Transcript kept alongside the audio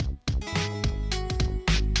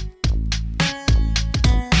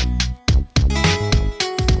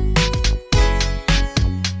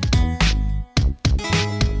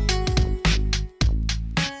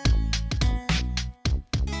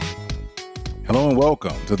Hello and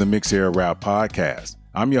welcome to the Mix Era Rap Podcast.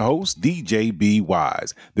 I'm your host, DJ B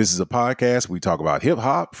Wise. This is a podcast where we talk about hip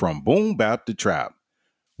hop from boom bap to trap.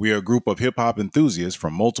 We are a group of hip hop enthusiasts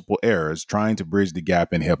from multiple eras trying to bridge the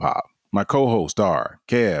gap in hip hop. My co-hosts are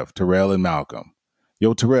Kev, Terrell, and Malcolm.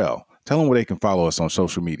 Yo, Terrell, tell them where they can follow us on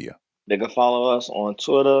social media. They can follow us on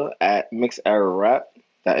Twitter at Mix Era Rap.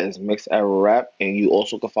 That is Mix Era Rap. And you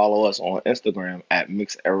also can follow us on Instagram at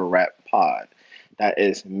Mix Era Rap Pod. That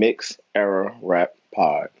is Mix Era Rap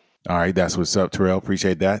Pod. All right, that's what's up, Terrell.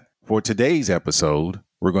 Appreciate that. For today's episode,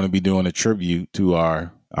 we're going to be doing a tribute to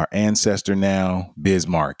our ancestor now, Biz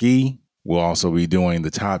Markie. We'll also be doing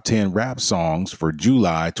the top 10 rap songs for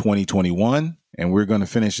July 2021. And we're going to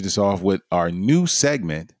finish this off with our new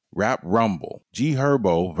segment, Rap Rumble, G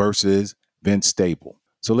Herbo versus Vince Staple.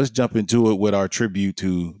 So let's jump into it with our tribute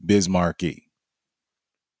to Biz Markie.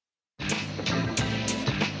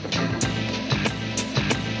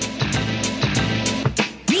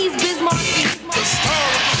 Biz Markie.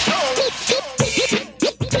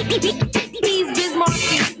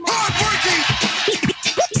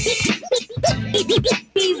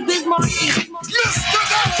 Biz Markie. Mr.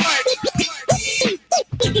 Dynamite.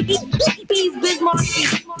 Biz Markie.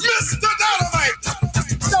 Mr. Dynamite.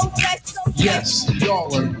 So fresh. Yes,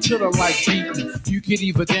 y'all are to the like beat. You can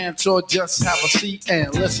either dance or just have a seat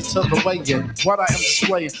and listen to the way in what I am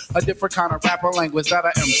displaying. A different kind of rapper language that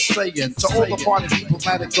I am saying. To all the party people,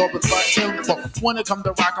 man, it's all but info. When it comes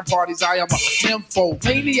to rockin' parties, I am a nympho.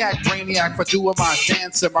 Maniac, brainiac for doing my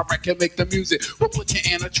dancing. My record make the music. We'll put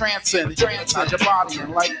you in a trance and trance out your body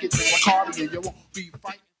and like it to a cardigan. You won't be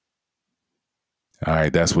fighting. All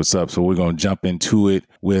right, that's what's up. So we're going to jump into it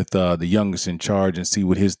with the youngest in charge and see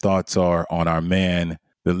what his thoughts are on our man,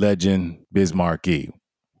 the legend, Biz Markie.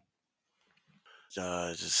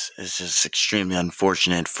 It's just extremely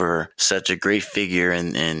unfortunate for such a great figure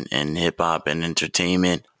in hip hop and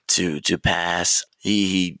entertainment to pass.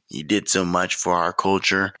 He did so much for our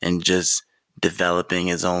culture and just developing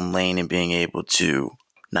his own lane and being able to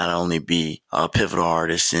not only be a pivotal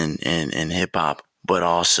artist in hip hop, but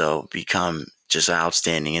also become just an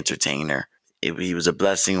outstanding entertainer. He was a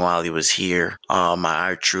blessing while he was here.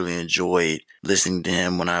 I truly enjoyed listening to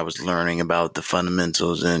him when I was learning about the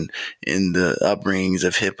fundamentals and in the upbringings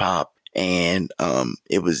of hip hop. And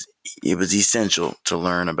it was essential to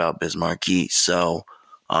learn about Biz Markie. So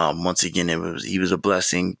once again, he was a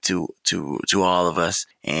blessing to all of us,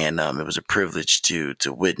 and it was a privilege to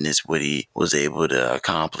witness what he was able to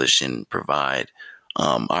accomplish and provide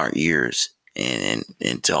our ears and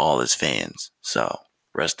to all his fans. So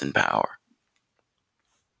rest in power.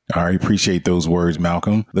 All right, appreciate those words,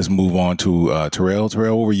 Malcolm. Let's move on to Terrell.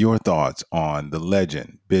 Terrell, what were your thoughts on the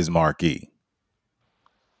legend, Biz Markie?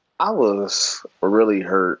 I was really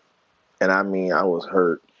hurt. And I mean, I was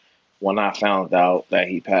hurt when I found out that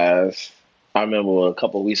he passed. I remember a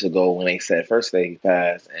couple of weeks ago when they said first day he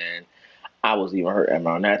passed, and I was even hurt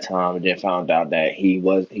around that time, and then found out that he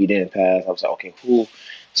didn't pass. I was like, okay, cool.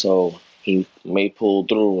 So he may pull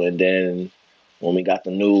through, and then when we got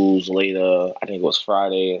the news later, I think it was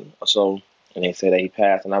Friday or so, and they said that he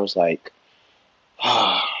passed, and I was like,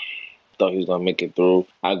 thought he was gonna make it through.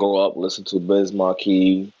 I grew up listening to Biz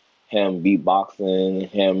Markie, him beatboxing,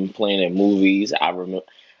 him playing in movies. I remember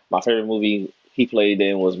my favorite movie he played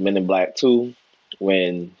in was Men in Black 2,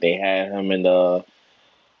 when they had him in the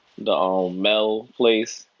Mel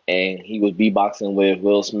place, and he was beatboxing with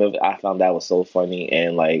Will Smith. I found that was so funny,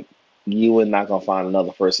 and like, you are not gonna find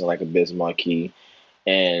another person like a Biz Markie.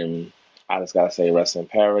 And I just gotta say, rest in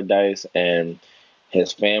paradise, and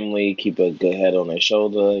his family keep a good head on their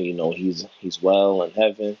shoulder. You know, he's well in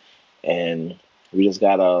heaven, and we just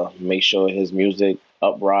gotta make sure his music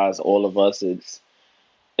uprise all of us. It's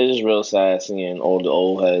just real sad seeing all the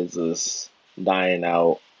old heads is dying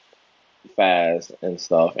out fast and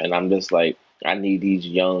stuff. And I'm just like, I need these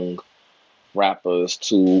young rappers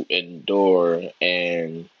to endure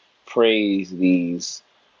and praise these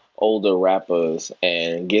older rappers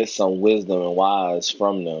and get some wisdom and wise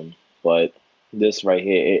from them. But this right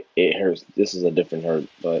here, it hurts. This is a different hurt.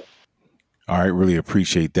 But all right, really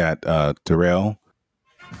appreciate that, Terrell.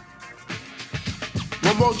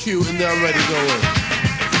 One more cue and they're ready to go in.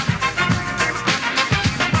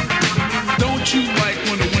 Don't you like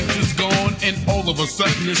when the winter's gone and all of a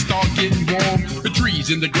sudden it start getting warm? The trees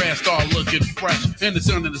and the grass start looking fresh, and the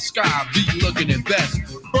sun in the sky be looking at best.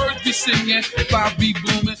 Birds be singing, flowers be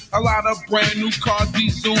blooming, a lot of brand new cars be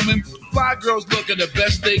zooming. Fly girls looking the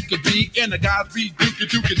best they could be, and the guys be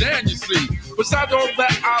dookie down, you see. Besides all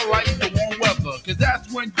that, I like the warm weather, cause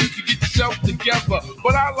that's when you can get yourself together.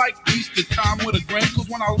 But I like Easter time with a grand, cause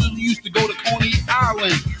when I little used to go to Coney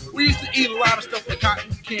Island, we used to eat a lot of stuff like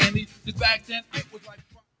cotton candy. Cause back then it was like.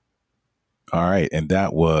 All right, and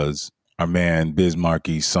that was our man Biz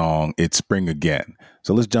Markie's song "It's Spring Again."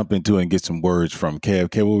 So let's jump into it and get some words from Kev.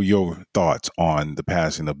 Kev, what were your thoughts on the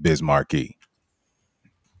passing of Biz Markie?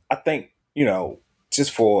 I think,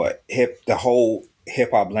 just for the whole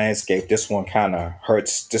hip hop landscape, this one kind of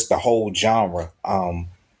hurts just the whole genre.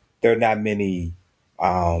 There are not many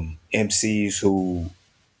MCs who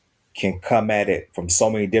can come at it from so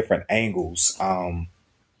many different angles. A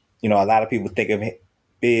lot of people think of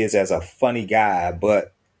Biz as a funny guy,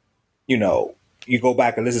 but you go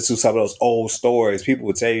back and listen to some of those old stories, people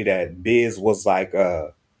would tell you that Biz was like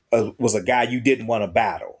was a guy you didn't want to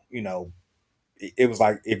battle. It was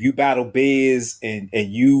like if you battle Biz and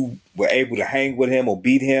you were able to hang with him or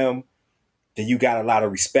beat him, then you got a lot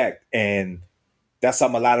of respect. And that's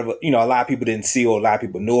something a lot of people didn't see or a lot of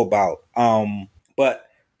people knew about. But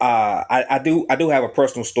I do have a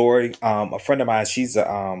personal story. A friend of mine, she's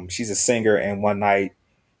a singer, and one night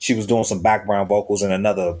she was doing some background vocals in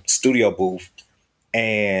another studio booth.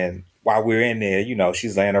 And while we were in there,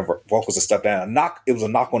 she's laying her vocals and stuff down. It was a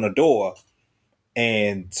knock on the door.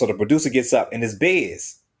 And so the producer gets up and it's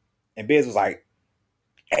Biz. And Biz was like,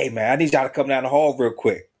 "Hey man, I need y'all to come down the hall real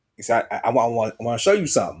quick." He said, I want to show you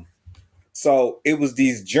something. So it was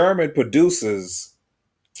these German producers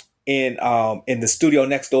in the studio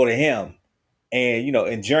next door to him. And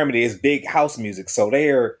in Germany it's big house music. So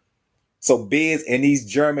Biz and these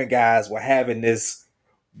German guys were having this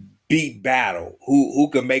beat battle. Who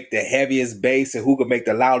could make the heaviest bass and who could make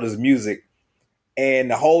the loudest music.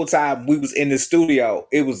 And the whole time we was in the studio,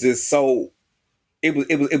 it was just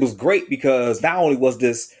it was great because not only was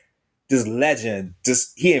this legend,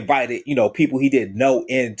 he invited, people he didn't know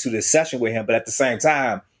into the session with him, but at the same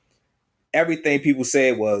time, everything people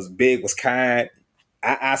said was Big was kind.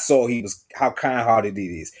 I saw how kind-hearted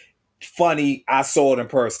he is. Funny, I saw it in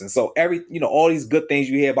person. So all these good things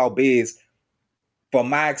you hear about Biz, from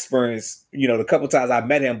my experience, the couple times I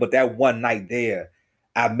met him, but that one night there,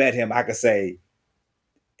 I met him, I could say,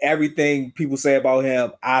 everything people say about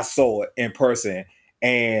him, I saw it in person.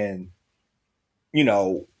 And,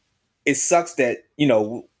 it sucks that,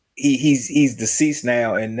 he's deceased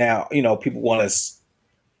now. And now, people want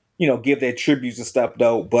to, give their tributes and stuff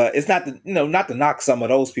though. But it's not not to knock some of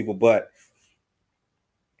those people, but,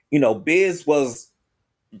 Biz was,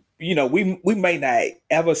 we may not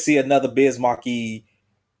ever see another Biz Markie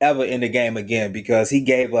ever in the game again because he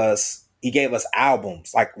gave us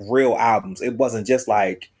albums, like real albums. It wasn't just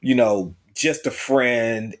like, just a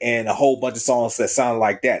friend and a whole bunch of songs that sounded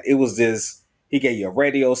like that. It was just, he gave you a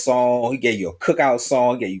radio song, he gave you a cookout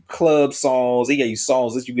song, he gave you club songs, he gave you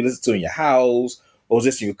songs that you can listen to in your house or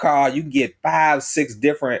just in your car. You can get 5-6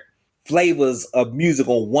 different flavors of music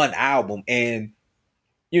on one album. And,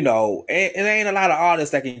 and there ain't a lot of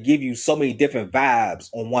artists that can give you so many different vibes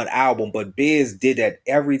on one album, but Biz did that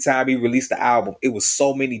every time he released the album. It was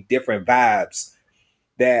so many different vibes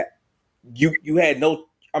that you had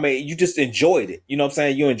you just enjoyed it. You know what I'm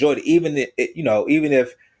saying? You enjoyed it. Even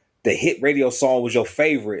if the hit radio song was your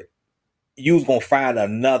favorite, you was going to find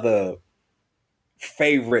another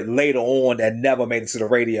favorite later on that never made it to the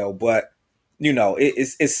radio. But,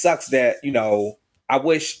 it sucks that,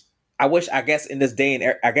 I guess in this day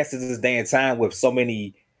and time with so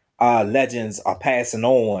many legends are passing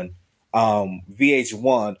on,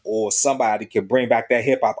 VH1 or somebody can bring back that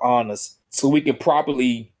hip hop honors so we can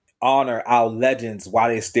properly honor our legends while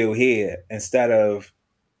they're still here instead of,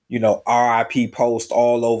 RIP post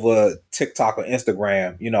all over TikTok or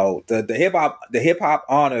Instagram. The hip hop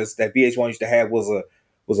honors that VH1 used to have was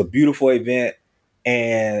a beautiful event,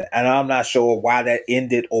 and I'm not sure why that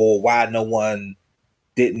ended or why no one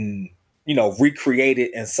didn't, recreate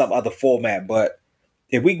it in some other format. But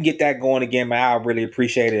if we can get that going again, man, I really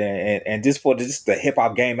appreciate it. And just for just the hip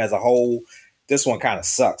hop game as a whole, this one kind of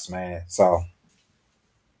sucks, man. So.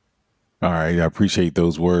 All right. I appreciate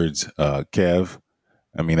those words, Kev.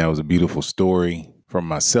 I mean, that was a beautiful story from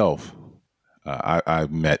myself.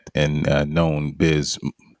 I've met and known Biz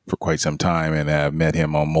for quite some time, and I've met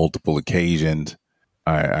him on multiple occasions.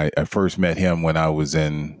 I first met him when I was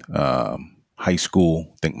in high school,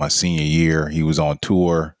 I think my senior year. He was on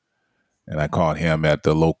tour, and I caught him at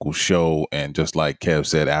the local show. And just like Kev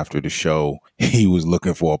said, after the show, he was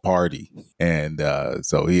looking for a party. And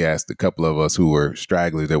so he asked a couple of us who were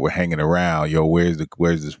stragglers that were hanging around, where's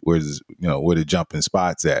this, where the jumping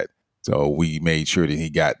spots at? So we made sure that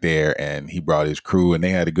he got there, and he brought his crew, and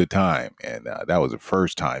they had a good time. And that was the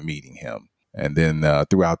first time meeting him. And then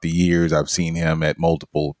throughout the years, I've seen him at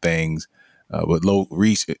multiple things. But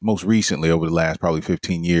most recently, over the last probably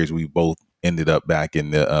 15 years, we both ended up back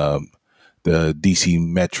in the the DC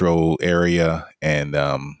metro area, and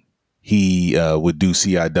he would do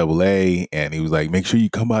CIAA, and he was like, make sure you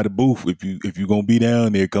come by the booth. If you're going to be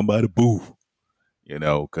down there, come by the booth,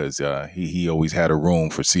 because he always had a room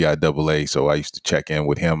for CIAA. So I used to check in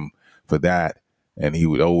with him for that. And he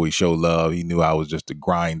would always show love. He knew I was just a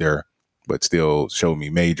grinder, but still showed me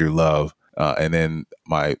major love. And then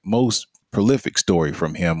my most prolific story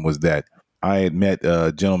from him was that I had met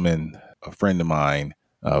a gentleman, a friend of mine.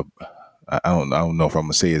 I don't know if I'm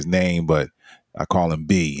gonna say his name, but I call him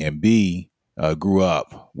B. And B grew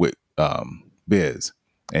up with Biz,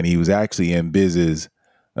 and he was actually in Biz's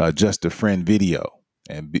Just a Friend video.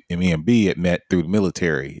 And me and B had met through the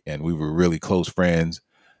military, and we were really close friends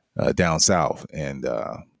down south. And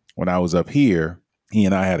when I was up here, he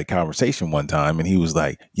and I had a conversation one time, and he was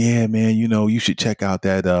like, "Yeah, man, you should check out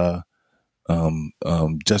that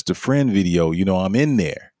Just a Friend video. I'm in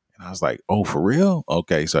there." And I was like, "Oh, for real?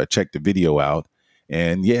 Okay." So I checked the video out,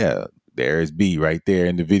 and yeah, there's B right there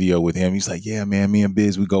in the video with him. He's like, "Yeah, man, me and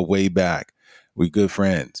Biz, we go way back. We good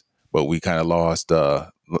friends, but we kind of lost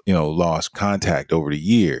contact over the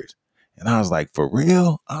years." And I was like, "For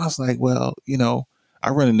real?" I was like, "Well, I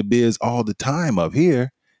run into Biz all the time up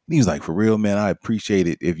here." And he was like, "For real, man, I appreciate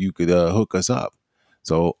it if you could hook us up."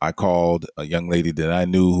 So I called a young lady that I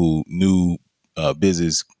knew who knew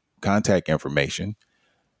Biz's contact information.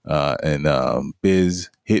 And Biz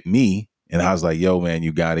hit me, and I was like, "Yo, man,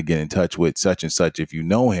 you got to get in touch with such and such if you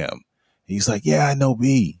know him." He's like, "Yeah, I know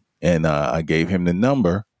B." And I gave him the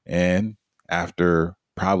number. And after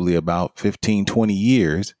probably about 15, 20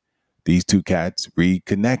 years, these two cats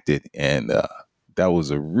reconnected. And that was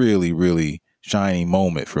a really, really shining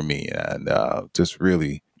moment for me. And just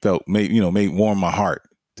really made warm my heart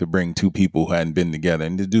to bring two people who hadn't been together.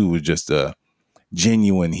 And the dude was just a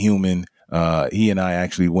genuine human. He and I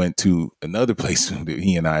actually went to another place that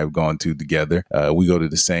he and I have gone to together. We go to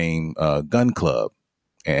the same gun club,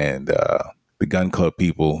 and the gun club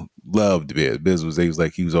people loved Biz. Biz was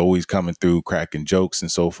like, he was always coming through, cracking jokes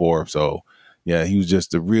and so forth. So yeah, he was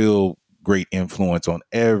just a real great influence on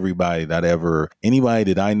anybody that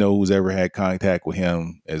I know who's ever had contact with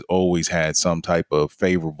him has always had some type of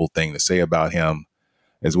favorable thing to say about him,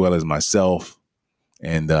 as well as myself.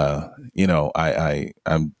 And I'm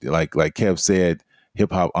like Kev said,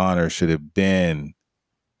 hip hop honor should have been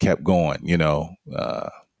kept going.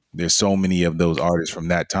 There's so many of those artists from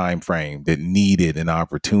that time frame that needed an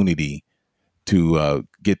opportunity to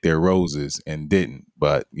get their roses and didn't.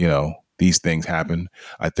 But these things happen.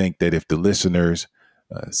 I think that if the listeners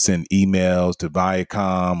send emails to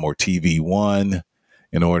Viacom or TV One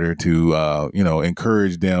in order to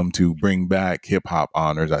encourage them to bring back hip hop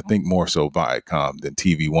honors, I think more so Viacom than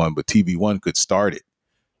TV One, but TV One could start it.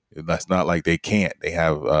 That's not like they can't. They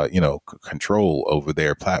have control over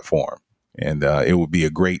their platform, and it would be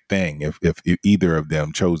a great thing if either of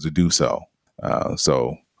them chose to do so.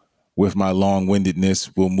 So with my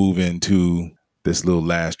long-windedness, we'll move into this little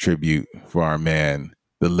last tribute for our man,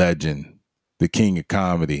 the legend, the king of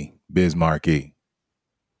comedy, Biz Markie.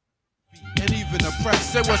 And even the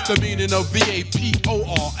press say, what's the meaning of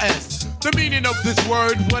VAPORS? The meaning of this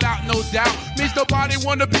word, without no doubt, means nobody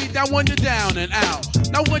wanna be down when you're down and out.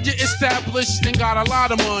 Now when you're established and got a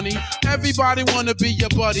lot of money, everybody wanna be your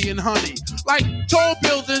buddy and honey. Like tall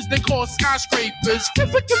buildings, they call skyscrapers.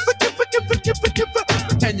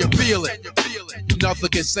 And you feel it. Nothing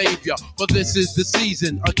can save ya, but this is the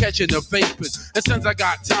season of catching the vapors. And since I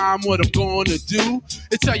got time, what I'm gonna do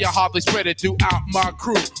is tell you how they spread it throughout my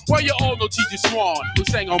crew. Well, you all know T.J. Swan, who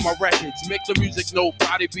sang on my records. Make the music,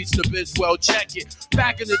 nobody beats the Biz. Well, check it.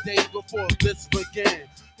 Back in the days before this began.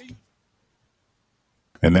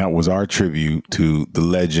 And that was our tribute to the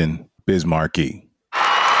legend, Biz Markie.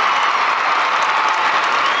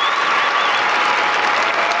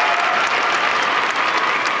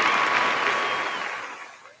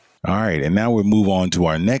 All right, and now we'll move on to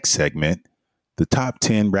our next segment, the top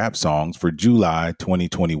 10 rap songs for July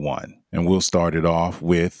 2021. And we'll start it off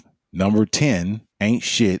with number 10, Ain't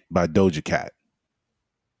Shit by Doja Cat.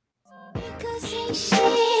 Because ain't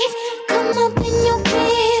shit, come up in your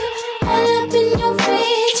crib, all up in your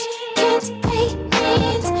fridge, can't pay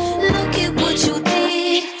rent. Look at what you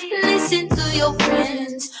did, listen to your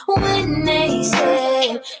friends when they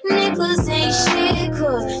said niggas ain't shit,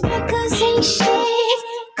 'cause niggas ain't shit.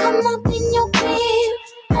 Come up in your crib,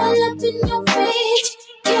 all up in your fridge,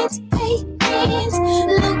 can't pay rent.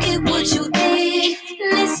 Look at what you did,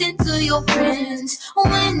 listen to your friends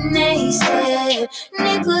when they said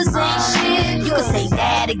niggas ain't shit. You can say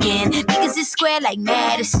that again, niggas is square like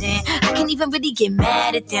Madison. I can't even really get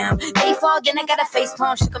mad at them. They fall, then I got a face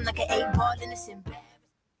palm, shook them like an 8 ball, and it's embarrassing.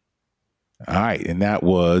 All right, and that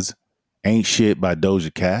was Ain't Shit by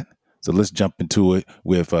Doja Cat. So let's jump into it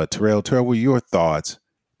with Terrell. Terrell, what are your thoughts?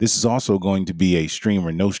 This is also going to be a stream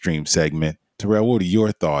or no stream segment. Terrell, what are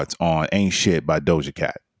your thoughts on Ain't Shit by Doja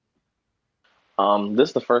Cat? This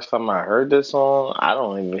is the first time I heard this song. I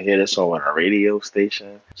don't even hear this song on a radio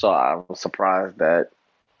station. So I was surprised that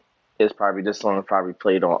this song is probably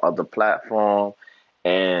played on other platform.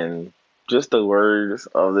 And just the words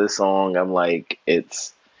of this song, I'm like,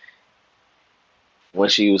 it's when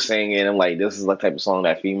she was singing, I'm like, this is the type of song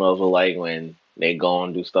that females will like when they go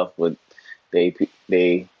and do stuff with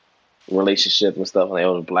they relationship and stuff, and they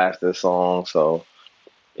always blast this song. So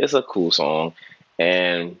it's a cool song.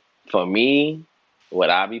 And for me, would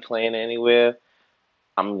I be playing anywhere?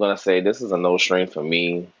 I'm gonna say this is a no string for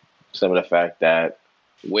me. Some of the fact that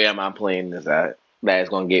where am I playing this at? That is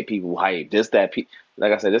gonna get people hyped.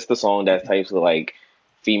 Like I said, this is the song that types of like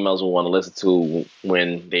females will want to listen to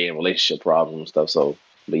when they in relationship problems and stuff. So,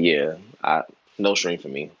 but yeah, no string for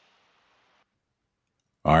me.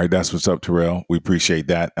 All right, that's what's up, Terrell. We appreciate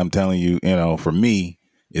that. I'm telling you, for me,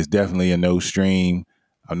 it's definitely a no stream.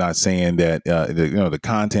 I'm not saying that the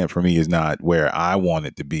content for me is not where I want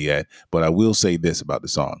it to be at, but I will say this about the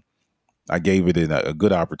song. I gave it a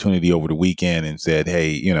good opportunity over the weekend and said,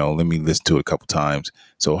 hey, let me listen to it a couple times.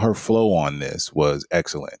 So her flow on this was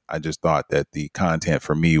excellent. I just thought that the content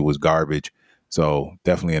for me was garbage. So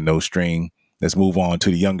definitely a no stream. Let's move on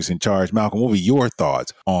to the youngest in charge. Malcolm, what were your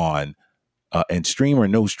thoughts on and stream or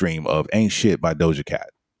no stream of Ain't Shit by Doja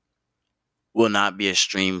Cat? Will not be a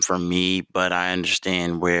stream for me, but I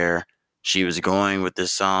understand where she was going with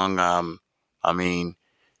this song. I mean,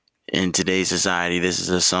 in today's society, this is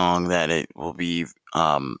a song that it will be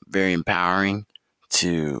very empowering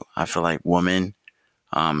to, I feel like, women,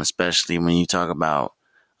 especially when you talk about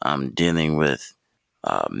dealing with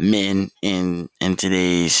men in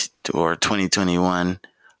today's or 2021.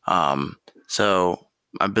 So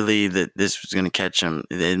I believe that this was going to catch them.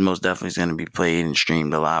 It most definitely is going to be played and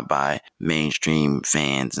streamed a lot by mainstream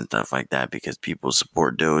fans and stuff like that because people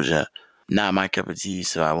support Doja. Not my cup of tea,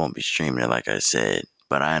 so I won't be streaming it like I said.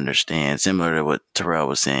 But I understand, similar to what Terrell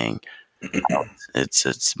was saying,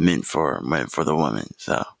 it's meant for the woman.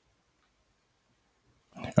 So,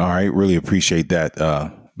 all right, really appreciate that,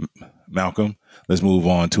 Malcolm. Let's move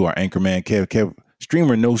on to our anchorman, Kev. Kev,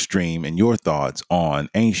 stream or no stream, and your thoughts on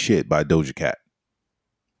Ain't Shit by Doja Cat.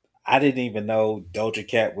 I didn't even know Doja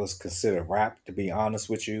Cat was considered rap, to be honest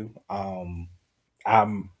with you. I'm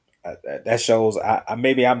that shows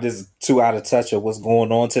maybe I'm just too out of touch of what's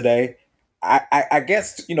going on today. I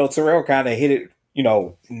guess Terrell kind of hit it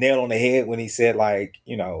nail on the head when he said like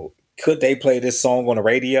could they play this song on the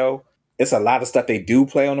radio? It's a lot of stuff they do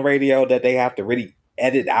play on the radio that they have to really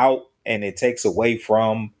edit out, and it takes away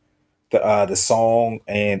from the song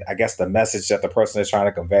and I guess the message that the person is trying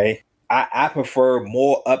to convey. I prefer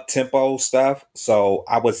more up tempo stuff, so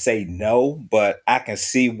I would say no, but I can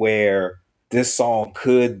see where this song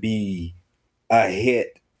could be a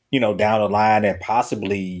hit, down the line and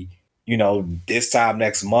possibly, this time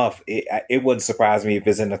next month. It wouldn't surprise me if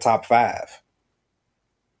it's in the top 5.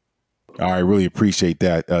 All right, really appreciate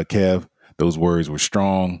that, Kev. Those words were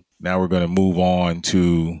strong. Now we're going to move on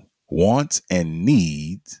to wants and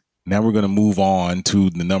needs. Now we're going to move on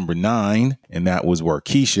to the number 9, and that was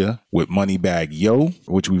Workeisha with Moneybag Yo,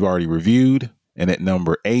 which we've already reviewed. And at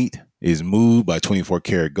number 8 is Mood by 24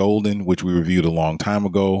 Karat Golden, which we reviewed a long time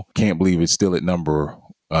ago. Can't believe it's still at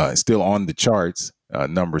still on the charts.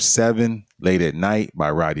 Number 7, Late at Night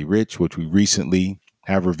by Roddy Ricch, which we recently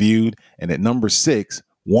have reviewed. And at number 6,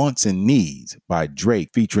 Wants and Needs by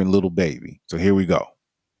Drake featuring Lil Baby. So here we go.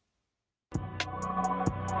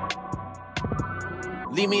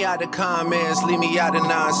 Leave me out the comments, leave me out the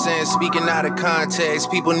nonsense. Speaking out of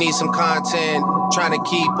context, people need some content. Trying to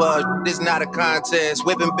keep up, this not a contest.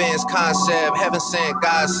 Whipping bands concept, heaven sent,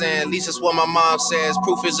 God sent. At least it's what my mom says.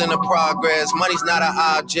 Proof is in the progress. Money's not an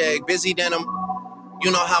object. Busy than them.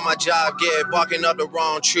 You know how my job get. Barking up the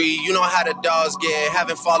wrong tree. You know how the dogs get.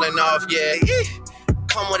 Haven't fallen off yet.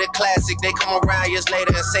 Come with a classic, they come around years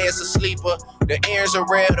later and say it's a sleeper. The earrings are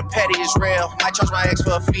real, the petty is real. Might charge my ex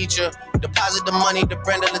for a feature. Deposit the money to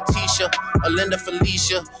Brenda Letitia, or Linda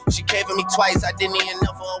Felicia. She came for me twice, I didn't even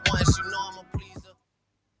know for her once. You know I'm a pleaser.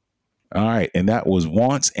 All right, and that was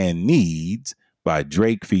Wants and Needs by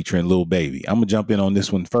Drake featuring Lil Baby. I'm going to jump in on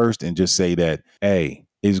this one first and just say that, hey,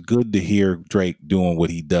 it's good to hear Drake doing what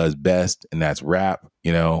he does best, and that's rap.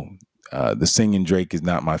 The singing Drake is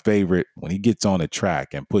not my favorite. When he gets on a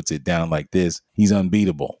track and puts it down like this, he's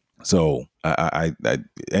unbeatable. So I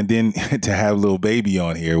and then to have Lil Baby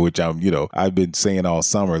on here, which I've been saying all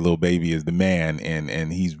summer, Lil Baby is the man,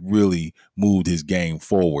 and he's really moved his game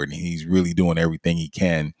forward, and he's really doing everything he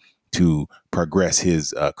can to progress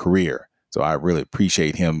his career. So I really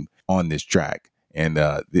appreciate him on this track, and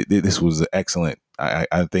this was excellent.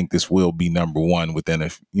 I think this will be number one within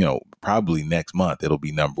probably next month. It'll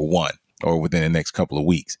be number one, or within the next couple of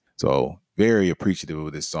weeks. So very appreciative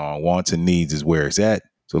of this song. Wants and Needs is where it's at.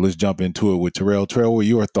 So let's jump into it with Terrell. Terrell, what are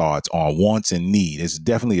your thoughts on Wants and Need? It's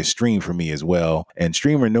definitely a stream for me as well. And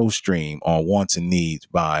Stream or No Stream on Wants and Needs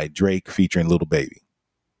by Drake featuring Lil Baby.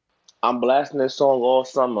 I'm blasting this song all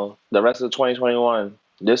summer. The rest of 2021.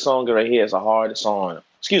 This song right here is a hard song.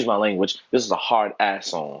 Excuse my language. This is a hard ass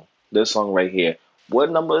song. This song right here. What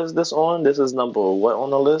number is this on? This is number what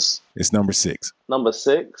on the list? It's number 6. Number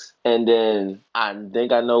 6. And then I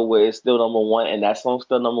think I know where it's still number 1, and that song's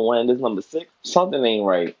still number 1, and this number 6. Something ain't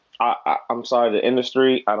right. I'm sorry, the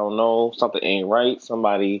industry. I don't know. Something ain't right.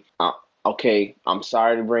 Somebody. Okay. I'm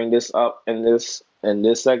sorry to bring this up in this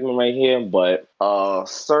segment right here, but a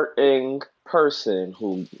certain person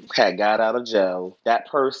who had got out of jail, that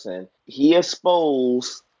person, he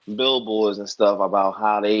exposed billboards and stuff about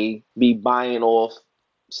how they be buying off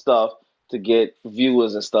stuff to get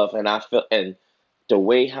viewers and stuff, and I feel, and the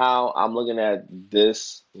way how I'm looking at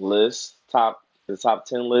this list, the top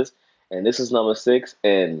 10 list, and this is number 6,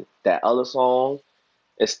 and that other song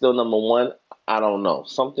is still number 1. I don't know,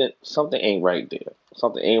 something ain't right there.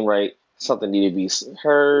 Something ain't right. Something need to be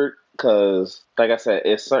heard, because like I said,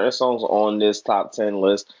 it's certain songs on this top 10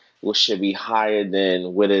 list which should be higher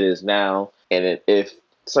than what it is now, and if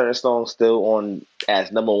certain songs still on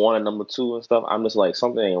as number 1 and number 2 and stuff, I'm just like,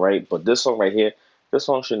 something ain't right. But this song right here, this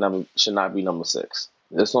song should not be number 6.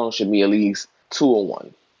 This song should be at least 2 or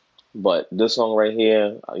 1. But this song right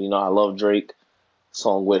here, I love Drake.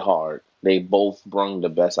 Song with hard. They both bring the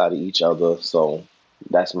best out of each other, so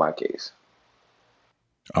that's my case.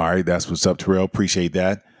 All right, that's what's up, Terrell. Appreciate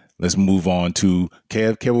that. Let's move on to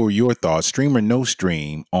Kev. Kev, what were your thoughts? Stream or no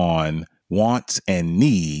stream on Wants and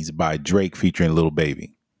Needs by Drake featuring Lil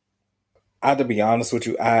Baby? I have to be honest with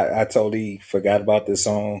you, I totally forgot about this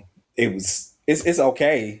song. It's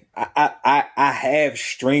okay. I have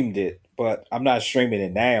streamed it, but I'm not streaming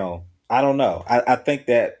it now. I don't know. I think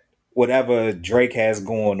that whatever Drake has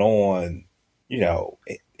going on,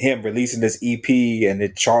 him releasing this EP and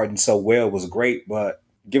it charting so well was great, but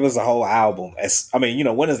give us a whole album.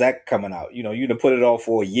 When is that coming out? You done put it off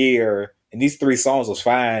for a year, and these 3 songs was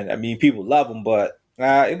fine. I mean, people love them, but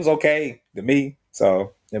it was okay to me.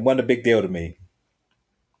 So it wasn't a big deal to me.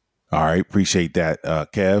 All right, appreciate that,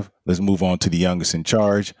 Kev. Let's move on to the youngest in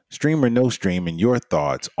charge. Stream or no stream, and your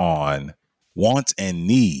thoughts on Wants and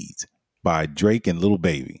Needs by Drake and Lil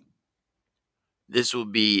Baby. This will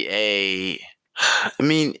be I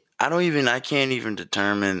can't even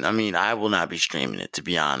determine. I will not be streaming it, to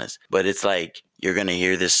be honest. But it's like you're going to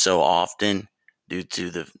hear this so often due to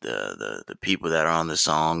the people that are on the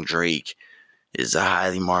song. Drake is a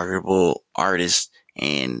highly marketable artist,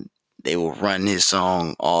 and they will run his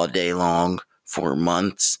song all day long for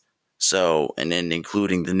months. So, and then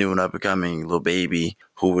including the new and up and coming Lil Baby,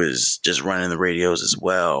 who is just running the radios as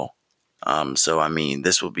well.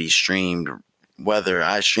 This will be streamed whether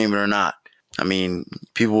I stream it or not.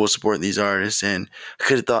 People will support these artists, and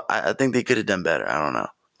I think they could have done better. I don't know.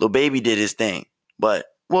 Lil Baby did his thing, but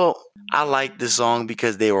I like this song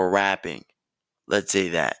because they were rapping. Let's say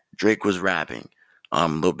that Drake was rapping.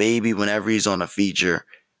 Lil Baby, whenever he's on a feature,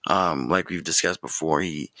 like we've discussed before,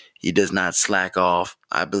 he does not slack off.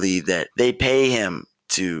 I believe that they pay him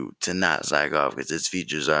to not slack off because his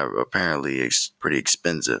features are apparently pretty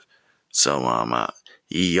expensive. So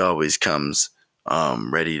he always comes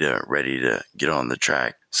ready to get on the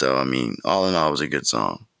track. So all in all, it was a good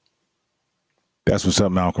song. That's what's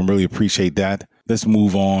up, Malcolm. Really appreciate that. Let's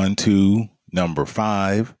move on to number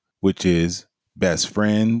 5, which is Best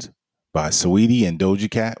Friends by Saweetie and Doja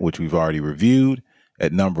Cat, which we've already reviewed.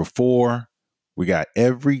 At number 4, we got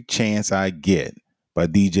Every Chance I Get by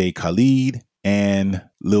DJ Khaled and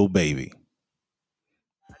Lil Baby.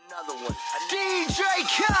 Another one. DJ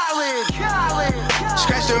Khaled.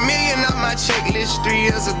 Scratched $1 million off my checklist 3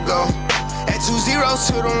 years ago. At 2 zeros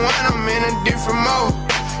to the 1, I'm in a different mode.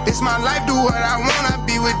 It's my life, do what I want, I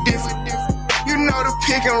be with different. You know the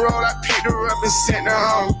pick and roll, I picked her up and sent her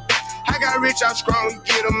home. I got rich out strong, we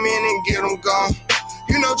get them in and get them gone.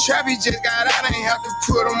 You know Trappy just got out, ain't have to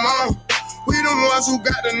put them on. We the ones who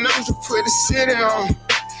got the numbers to put the city on.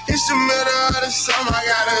 It's the middle of the summer, I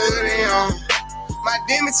got a hoodie on. My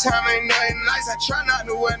demon time ain't nothing nice, I try not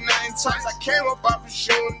to wear nothing twice. I came up off of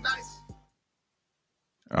shooting dice.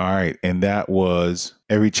 All right, and that was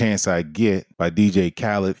Every Chance I Get by DJ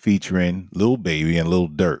Khaled featuring Lil Baby and Lil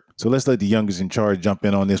Durk. So let's let the youngest in charge jump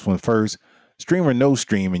in on this one first. Stream or no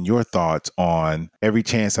stream, and your thoughts on Every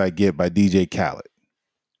Chance I Get by DJ Khaled.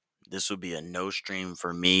 This would be a no stream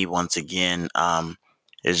for me once again.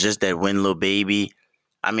 It's just that when Lil Baby,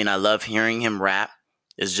 I mean, I love hearing him rap.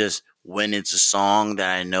 It's just when it's a song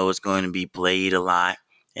that I know is going to be played a lot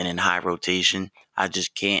and in high rotation, I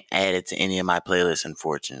just can't add it to any of my playlists,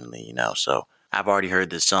 unfortunately, So I've already heard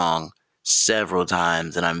this song several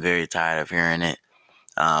times and I'm very tired of hearing it.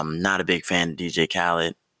 Not a big fan of DJ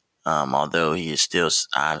Khaled, although he is still,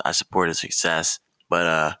 I support his success.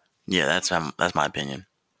 But yeah, that's my opinion.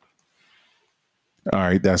 All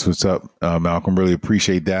right, that's what's up, Malcolm. Really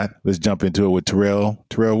appreciate that. Let's jump into it with Terrell.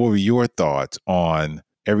 Terrell, what were your thoughts on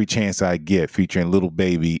Every Chance I Get featuring Lil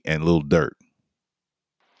Baby and Lil Durk?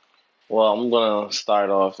 Well, I'm gonna start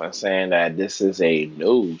off by saying that this is a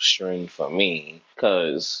new string for me,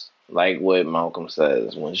 cause like what Malcolm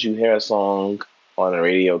says, once you hear a song on the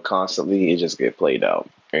radio constantly, it just get played out.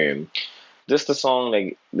 And this is a song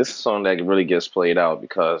that really gets played out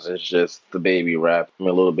because it's just the baby rap, I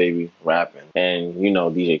mean, little baby rapping, and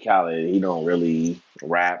DJ Khaled, he don't really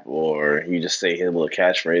rap or he just say his little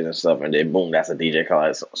catchphrase and stuff, and then boom, that's a DJ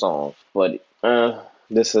Khaled song. But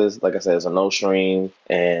this is, like I said, it's a no stream,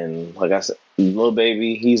 and like I said, little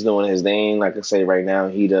baby, he's doing his thing. Like I say, right now,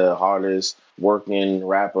 he the hardest working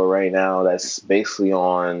rapper right now. That's basically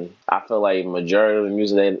on. I feel like majority of the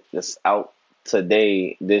music that's out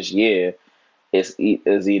today this year is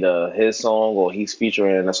either his song or he's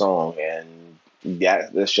featuring in a song, and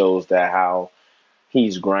that shows that how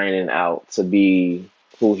he's grinding out to be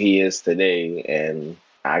who he is today, and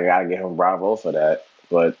I gotta give him bravo for that.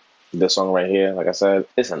 But this song right here, like I said,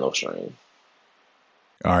 it's a no stream.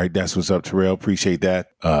 All right, that's what's up, Terrell. Appreciate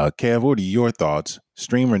that. Kev, what are your thoughts,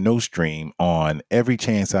 stream or no stream, on Every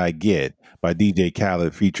Chance I Get by DJ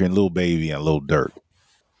Khaled featuring Lil Baby and Lil Durk?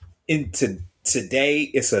 Today,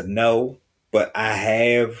 it's a no, but I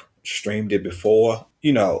have streamed it before.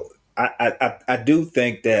 I do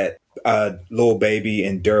think that Lil Baby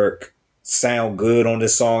and Durk sound good on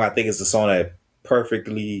this song. I think it's a song that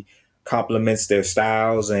perfectly complements their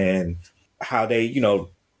styles and how they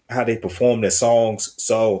perform their songs.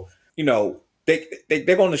 So they're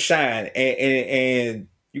going to shine, and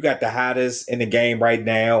you got the hottest in the game right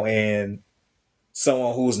now, and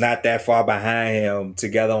someone who's not that far behind him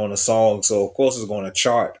together on a song. So of course it's going to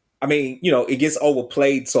chart. I mean, it gets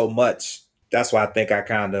overplayed so much. That's why I think I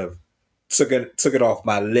kind of took it off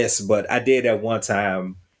my list. But I did at one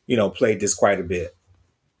time, played this quite a bit.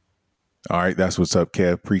 All right, that's what's up,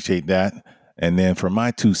 Kev. Appreciate that. And then for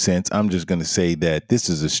my 2 cents, I'm just going to say that this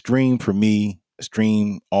is a stream for me, a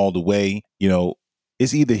stream all the way.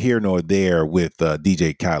 It's either here nor there with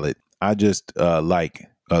DJ Khaled. I just like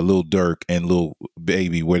Lil Durk and Lil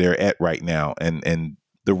Baby where they're at right now. And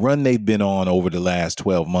the run they've been on over the last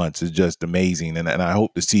 12 months is just amazing. And I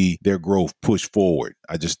hope to see their growth push forward.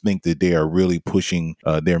 I just think that they are really pushing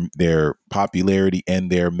their popularity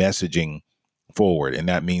and their messaging forward. And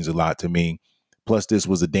that means a lot to me. Plus, this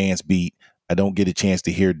was a dance beat. I don't get a chance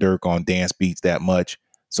to hear Durk on dance beats that much.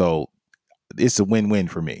 So it's a win-win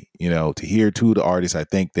for me, to hear two of the artists I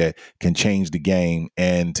think that can change the game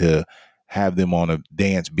and to have them on a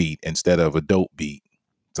dance beat instead of a dope beat.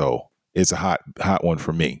 So it's a hot one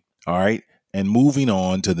for me. All right. And moving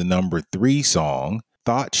on to the number 3 song,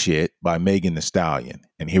 Thought Shit by Megan Thee Stallion.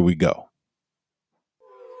 And here we go.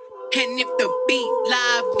 And if the beat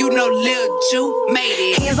live, Lil Ju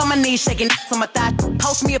made it. Hands on my knees, shaking on my thigh.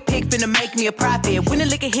 Post me a pic, finna make me a profit. When the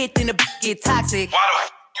liquor hit, then the get toxic. Why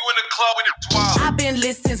you in the club when it's wild? I've been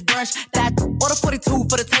lit since brunch. That order 42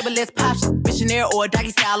 for the table, let's pop. Missionaire or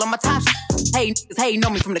doggy style on my top. Hey, niggas hating know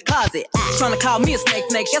me from the closet. Trying to call me a snake.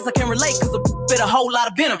 Guess I can relate, cause a bit a whole lot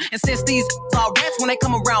of venom. And since these all rats, when they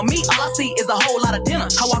come around me, all I see is a whole lot of dinner.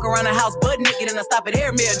 I walk around the house butt naked and I stop at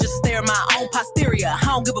air mirror just to stare at my own posterior. I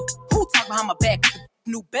don't give a who talk behind my back.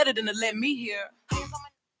 Knew better than to let me hear.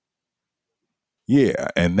 Yeah,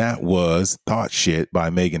 and that was Thought Shit by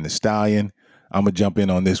Megan Thee Stallion. I'm going to jump in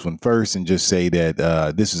on this one first and just say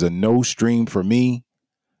that this is a no stream for me.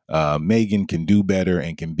 Megan can do better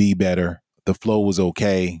and can be better. The flow was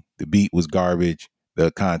okay. The beat was garbage.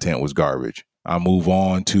 The content was garbage. I'll move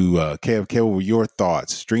on to Kev. Kev, what were your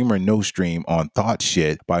thoughts, stream or no stream, on Thought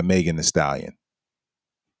Shit by Megan Thee Stallion?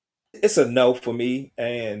 It's a no for me.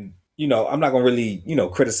 And, I'm not going to really,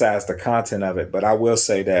 criticize the content of it, but I will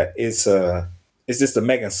say that it's just a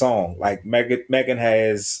Megan song. Like Megan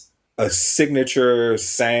has a signature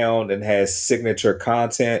sound and has signature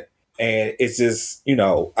content. And it's just, you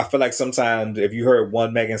know, I feel like sometimes if you heard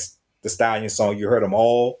one Megan Thee Stallion song, you heard them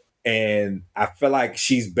all. And I feel like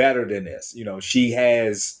she's better than this. You know, she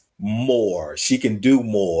has more. She can do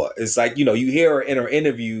more. It's like, you know, you hear her in her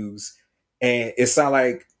interviews and it sounds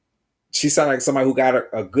like she sounds like somebody who got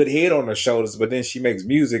a good head on her shoulders, but then she makes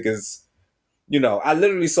music. Is, you know, I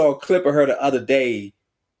literally saw a clip of her the other day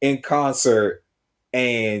in concert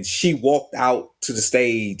and she walked out to the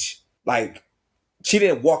stage like, she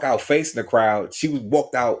didn't walk out facing the crowd. She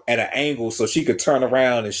walked out at an angle so she could turn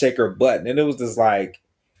around and shake her butt. And it was just like,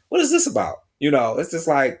 what is this about? You know, it's just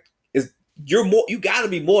like, you gotta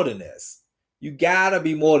be more than this. You gotta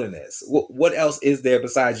be more than this. What else is there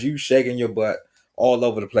besides you shaking your butt all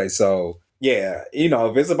over the place? So yeah, you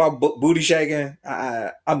know, if it's about booty shaking,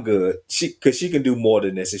 I'm good. Cause she can do more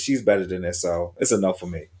than this and she's better than this. So it's enough for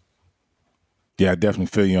me. Yeah, I definitely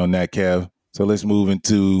feel you on that, Kev. So let's move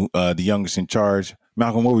into the youngest in charge.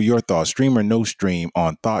 Malcolm, what were your thoughts? Stream or no stream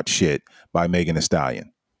on Thought Shit by Megan Thee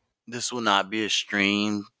Stallion? This will not be a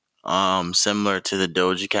stream. Similar to the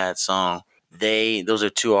Doja Cat song. Those are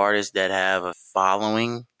two artists that have a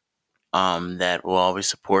following that will always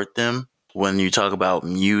support them. When you talk about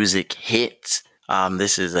music hits,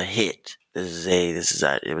 this is a hit.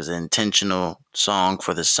 It was an intentional song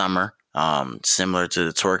for the summer. Similar to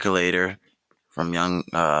the Twerkulator from Young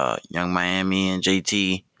Miami and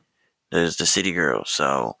JT. There's the City Girl.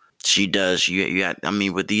 So she does. You got. I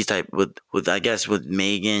mean, with these type with I guess with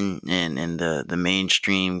Megan and the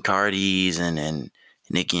mainstream Cardis and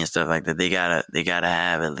Nicki and stuff like that, they gotta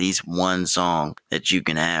have at least one song that you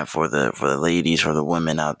can have for the ladies, for the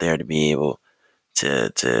women out there to be able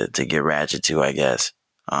to get ratchet to, I guess,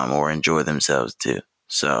 or enjoy themselves too.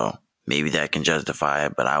 So maybe that can justify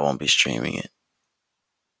it, but I won't be streaming it.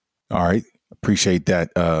 All right. Appreciate that,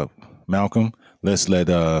 Malcolm. Let's let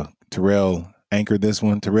Terrell anchor this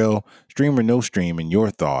one. Terrell, stream or no stream, and your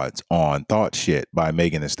thoughts on Thought Shit by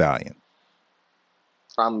Megan Thee Stallion.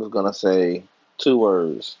 I'm just gonna say 2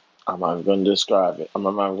 words. I'm not going to describe it. I'm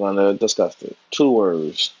not going to discuss it. 2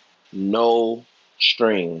 words. No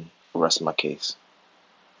stream. Rest my case.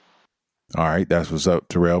 All right. That's what's up,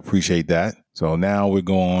 Terrell. Appreciate that. So now we're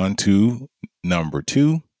going on to number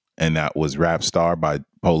 2, and that was Rap Star by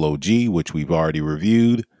Polo G, which we've already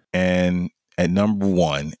reviewed. And at number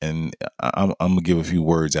 1, and I'm going to give a few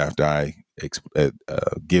words after I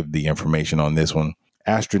give the information on this one.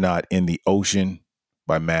 Astronaut in the Ocean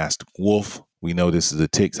by Masked Wolf. We know this is a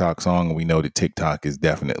TikTok song, and we know that TikTok is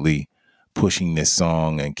definitely pushing this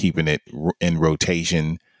song and keeping it in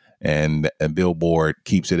rotation, and Billboard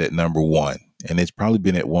keeps it at number 1. And it's probably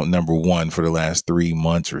been at number 1 for the last 3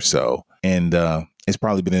 months or so. And it's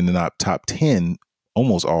probably been in the top 10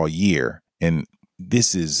 almost all year. And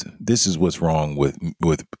this is what's wrong with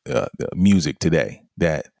music today,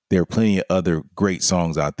 that there are plenty of other great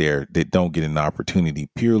songs out there that don't get an opportunity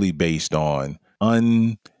purely based on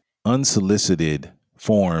unsolicited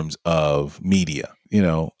forms of media. You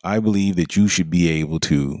know, I believe that you should be able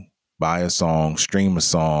to buy a song, stream a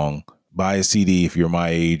song, buy a CD if you're my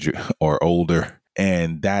age or older,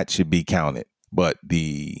 and that should be counted. But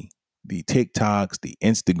the TikToks, the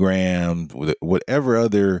Instagram, whatever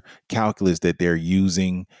other calculus that they're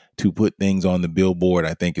using to put things on the Billboard,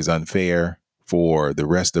 I think is unfair for the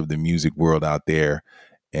rest of the music world out there.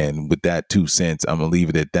 And with that 2 cents, I'm going to leave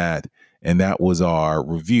it at that. And that was our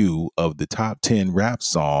review of the top 10 rap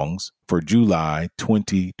songs for July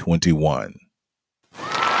 2021.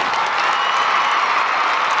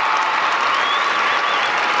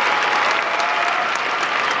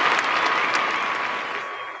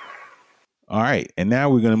 All right. And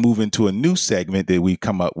now we're going to move into a new segment that we've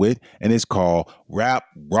come up with, and it's called Rap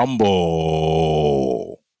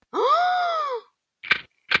Rumble.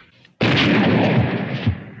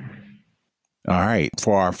 All right.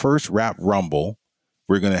 For our first Rap Rumble,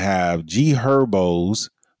 we're going to have G Herbo's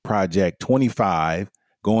Project 25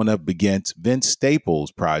 going up against Vince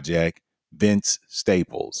Staples' Project Vince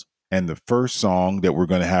Staples. And the first song that we're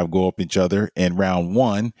going to have go up each other in round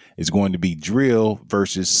 1 is going to be Drill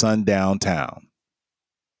versus Sundown Town.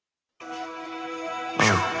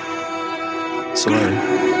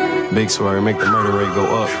 Swear. Big swear. Make the murder rate go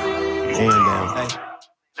up and down.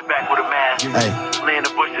 The back with a mask. Hey. Lay in the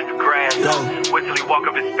bushes to grass. Wait till he walk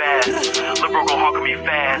up his fast. Lil' bro gon' hawk me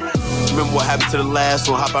fast. Remember what happened to the last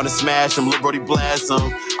one? Hop out and smash them. Lil' Brody blast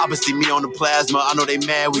them. Obviously me on the plasma. I know they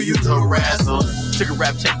mad. We used to harass them. Took a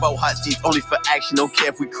rap check about hot seats. Only for action. Don't care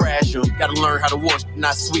if we crash them. Gotta learn how to wash.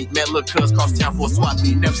 Not sweet. Man, look, cuz cross town for a swap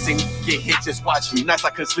meet. Never seen me get hit. Just watch me. Nights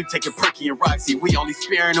I couldn't sleep. Taking Perky and Roxy. We only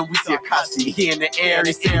sparing them. We see a Kasi. He in the air.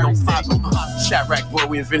 They standing on top. Shot rack boy.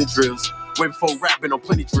 We invented drills. Way before rapping on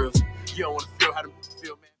plenty drills. You don't want to feel how to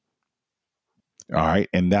feel, man. All right.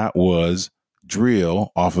 And that was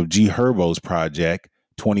Drill off of G Herbo's project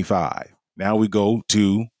 25. Now we go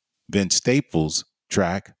to Vince Staples'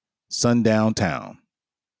 track Sundown Town.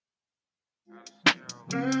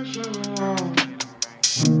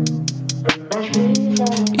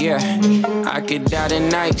 Yeah, I get out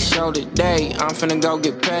at night, show the day. I'm finna go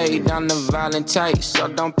get paid on the violent tight, so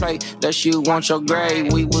don't play unless you want your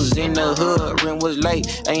grade. We was in the hood, rent was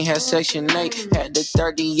late. Ain't had section 8, had the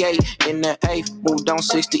 38 in the 8th, moved on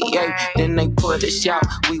 68. Then they put us out.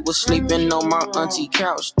 We was sleeping on my auntie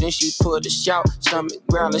couch. Then she put us out. Stomach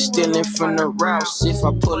growling, stealing from the rouse. If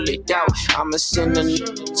I pull it out, I'ma send a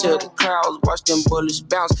to the clouds. Watch them bullets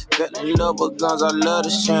bounce. Fell in love with guns, I love the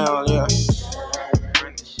sound, yeah.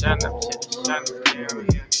 Shut up to the sun down,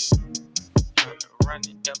 yeah. Tryna run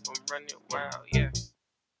it up, I'm running wild, yeah.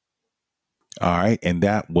 All right. And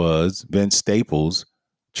that was Vince Staples'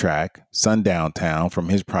 track Sundown Town from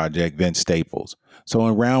his project Vince Staples. So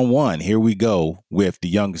in round one, here we go with the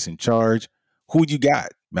youngest in charge. Who you got,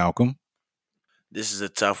 Malcolm? This is a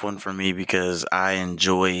tough one for me because I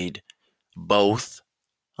enjoyed both.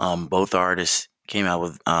 Both artists came out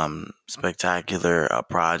with spectacular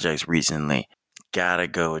projects recently. Gotta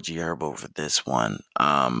go with G Herbo for this one.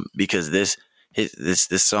 Because this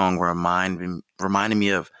song reminded me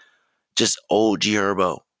of just old G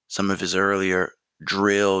Herbo. Some of his earlier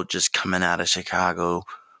drill just coming out of Chicago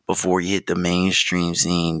before he hit the mainstream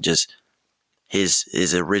scene, just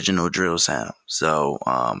his original drill sound. So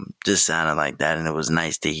just sounded like that, and it was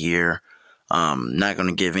nice to hear. Not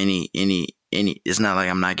gonna give any it's not like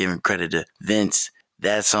I'm not giving credit to Vince.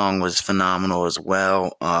 That song was phenomenal as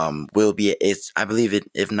well. I believe it,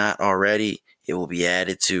 if not already, it will be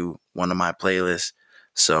added to one of my playlists.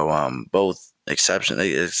 So both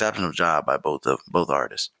exceptional job by both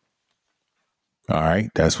artists. All right,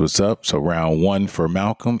 that's what's up. So round one for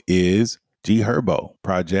Malcolm is G Herbo,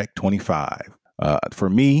 Project 25. For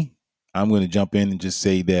me, I'm going to jump in and just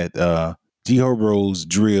say that G Herbo's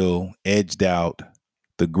drill edged out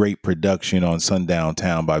the great production on Sundown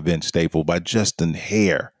Town by Vince Staples by just a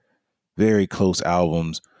hair. Very close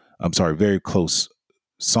very close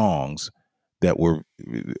songs that were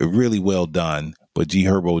really well done. But G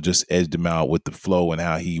Herbo just edged them out with the flow and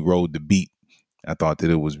how he rode the beat. I thought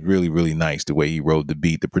that it was really, really nice the way he rode the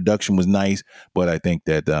beat. The production was nice, but I think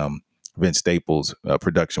that Vince Staples'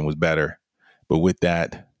 production was better. But with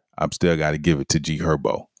that, I'm still got to give it to G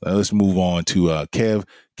Herbo. Now let's move on to Kev.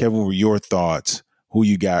 Kev, what were your thoughts? Who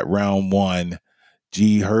you got round one?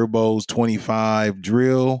 G Herbo's 25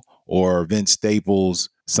 drill or Vince Staples'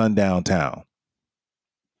 Sundown Town?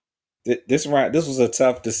 This was a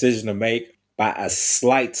tough decision to make. By a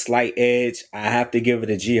slight edge, I have to give it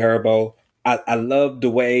to G Herbo. I love the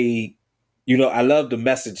way, I love the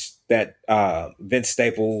message that Vince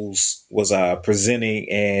Staples was presenting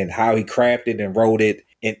and how he crafted and wrote it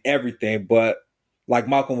and everything. But like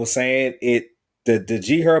Malcolm was saying, the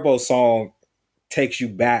G Herbo song takes you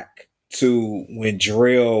back to when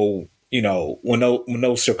drill, when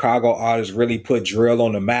those Chicago artists really put drill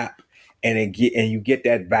on the map, and you get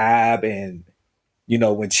that vibe. And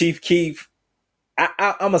when Chief Keef,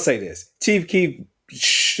 I'm gonna say this, Chief Keef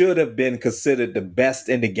should have been considered the best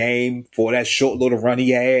in the game for that short little run he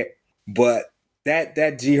had. But that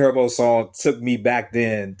G Herbo song took me back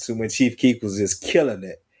then to when Chief Keef was just killing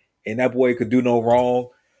it, and that boy could do no wrong.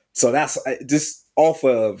 So that's just off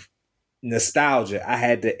of nostalgia, I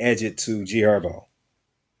had to edge it to G Herbo.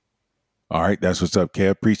 All right, that's what's up,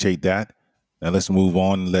 Kev. Appreciate that. Now let's move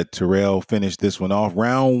on and let Terrell finish this one off.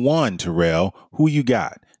 Round one, Terrell, who you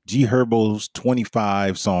got? G Herbo's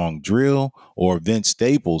 25 song Drill or Vince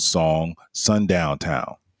Staples' song Sundown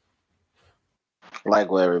Town?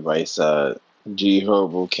 Like what everybody said, G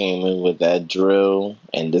Herbo came in with that drill,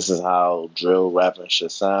 and this is how drill rapping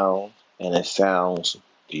should sound, and it sounds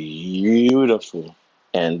beautiful.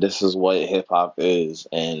 And this is what hip hop is,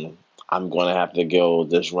 and I'm gonna have to go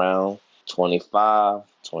this round 25,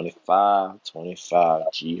 25, 25,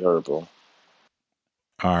 G Herbo.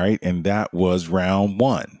 All right, and that was round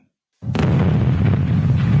one.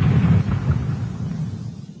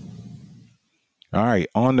 All right,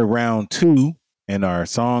 on to round two, and our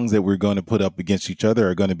songs that we're going to put up against each other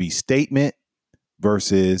are going to be Statement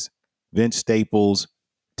versus Vince Staples'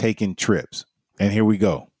 Taking Trips. And here we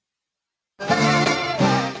go.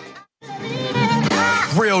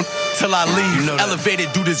 Real till I leave.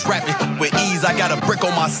 Elevated, do this rapping with ease. I got a brick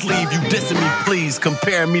on my sleeve. You dissing me, please.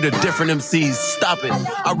 Comparing me to different MCs. Stop it.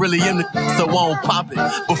 I really am the so I won't pop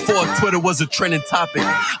it. Before Twitter was a trending topic,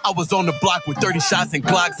 I was on the block with 30 shots and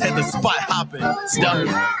Glocks, had the spot hopping. Stop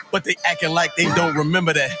it. But they acting like they don't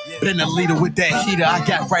remember that. Been a leader with that heater, I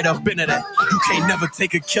got right up into that. You can't never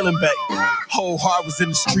take a killing back. Whole heart was in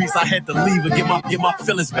the streets, I had to leave and get my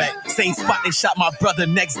feelings back. Same spot they shot my brother,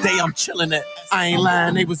 next day I'm chilling at. I ain't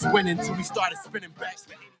lying, they was winning till we started spinning back.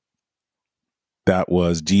 That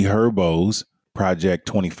was G Herbo's Project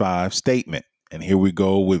 25 statement. And here we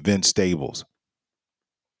go with Vince Staples.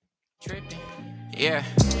 Yeah,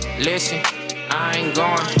 listen, I ain't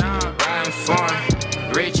going, riding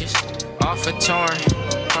foreign, riches, off a torn,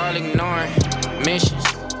 all ignoring, missions,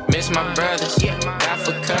 miss my brothers, die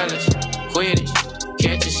for colors, Quidditch,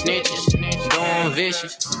 catching snitches, going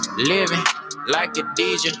vicious, living like a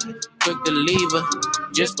DJ, quick to leave her,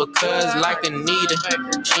 just because like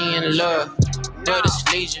Anita, she in love, does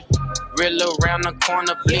the leisure, real around the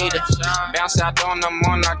corner bleeder, bounce out on them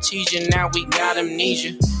on Artesia, now we got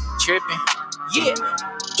amnesia, tripping. Yeah,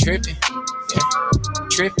 tripping, yeah,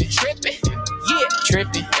 tripping, yeah,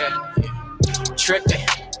 tripping, yeah, tripping,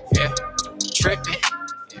 yeah, tripping.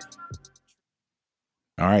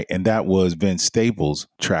 All right, and that was Vince Staples'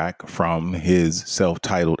 track from his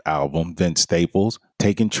self-titled album, Vince Staples,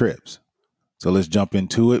 Taking Trips. So let's jump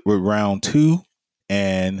into it with round two.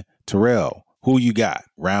 And Terrell, who you got?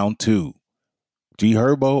 Round two, G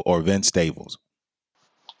Herbo or Vince Staples?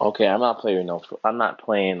 Okay, I'm not playing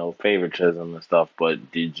no favoritism and stuff,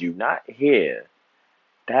 but did you not hear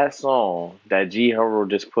that song that G Herbo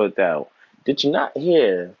just put out? Did you not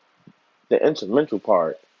hear the instrumental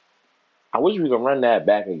part? I wish we could run that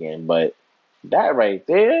back again, but that right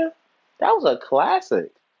there, that was a classic.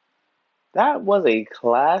 That was a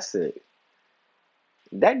classic.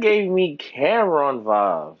 That gave me Cameron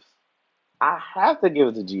vibes. I have to give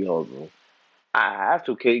it to G Herbo. I have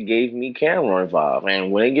to. It gave me Cameron vibe,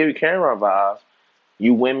 and when they give you Cameron vibes,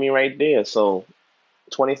 you win me right there. So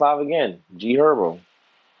 25 again, G Herbo.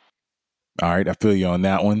 All right, I feel you on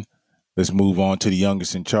that one. Let's move on to the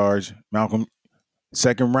youngest in charge. Malcolm,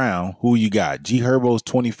 second round, who you got? G Herbo's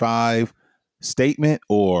 25 statement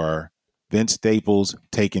or Vince Staples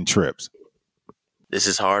Taking Trips? This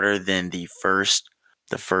is harder than the first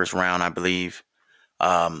round, I believe.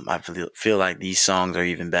 I feel like these songs are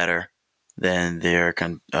even better than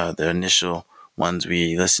the initial ones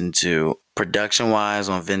we listened to. Production-wise,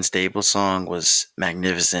 on Vince Staples' song was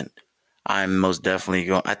magnificent. I'm most definitely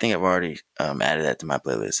going. I think I've already added that to my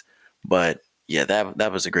playlist. But yeah,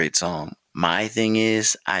 that was a great song. My thing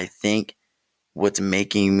is, I think what's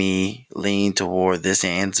making me lean toward this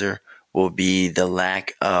answer will be the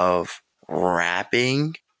lack of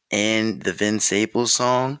rapping in the Vince Staples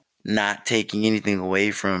song, not taking anything away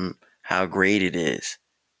from how great it is.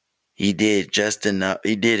 He did just enough.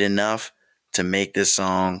 He did enough to make this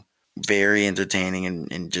song very entertaining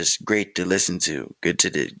and just great to listen to, good to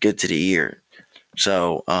the ear.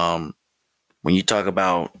 So when you talk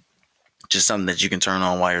about just something that you can turn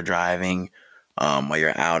on while you're driving, while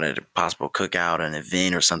you're out at a possible cookout, an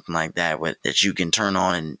event, or something like that, that you can turn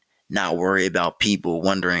on and not worry about people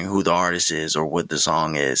wondering who the artist is or what the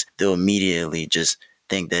song is. They'll immediately just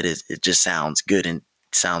think that it just sounds good and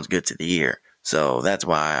sounds good to the ear. So that's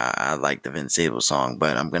why I like the Vince Staples song,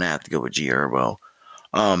 but I'm gonna have to go with G Herbo.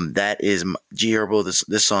 That is G Herbo.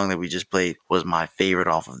 This song that we just played was my favorite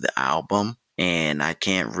off of the album, and I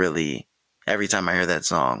can't really. Every time I hear that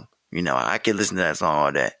song, I could listen to that song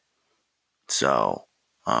all day. So,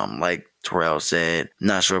 like Terrell said,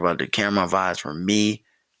 not sure about the camera vibes for me,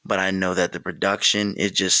 but I know that the production,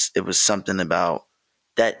 it was something about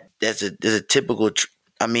that. There's a typical.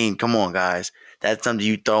 Come on, guys. That's something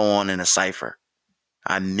you throw on in a cipher.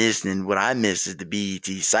 What I miss is the BET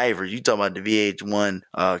Cypher. You talking about the VH1,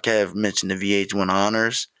 Kev mentioned the VH1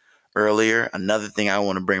 honors earlier. Another thing I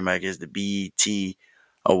want to bring back is the BET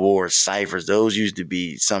Awards Cyphers. Those used to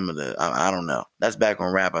be some of the, I don't know. That's back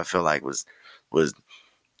when rap, I feel like, was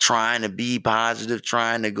trying to be positive,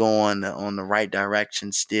 trying to go on the right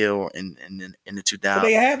direction still in the 2000s. But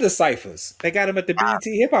they have the ciphers. They got them at the BET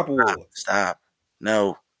Hip Hop Awards. Stop.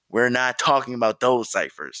 No, we're not talking about those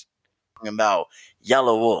ciphers. We're talking about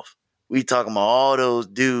Yellow Wolf. We talking about all those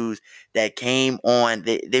dudes that came on.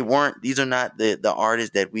 They weren't. These are not the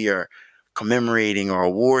artists that we are commemorating or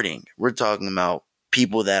awarding. We're talking about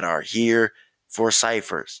people that are here for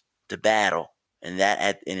ciphers to battle, and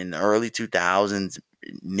that in the early 2000s,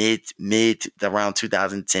 mid around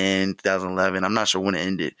 2010, 2011. I'm not sure when it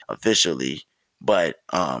ended officially, but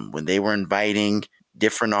when they were inviting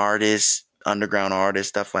different artists underground artists,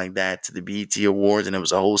 stuff like that, to the BET Awards, and it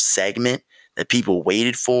was a whole segment that people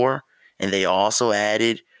waited for. And they also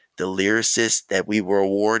added the lyricists that we were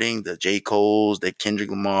awarding, the J. Cole's, the Kendrick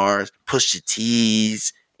Lamar's, Pusha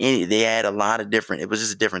T's. They had a lot of different. It was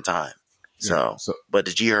just a different time. So, but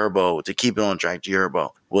the G Herbo, to keep it on track, G Herbo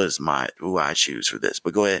was who I choose for this.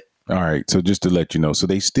 But go ahead. All right. So just to let you know, so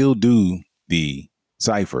they still do the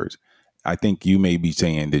ciphers. I think you may be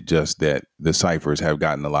saying that just that the ciphers have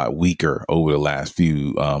gotten a lot weaker over the last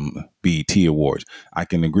few BET Awards. I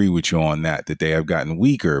can agree with you on that they have gotten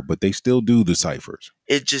weaker, but they still do the ciphers.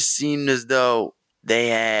 It just seemed as though they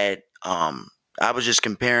had. I was just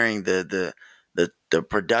comparing the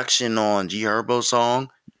production on G Herbo song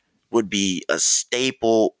would be a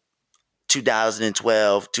staple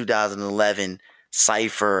 2012, 2011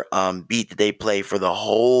 cipher beat that they play for the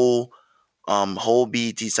whole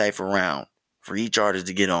BET cipher round for each artist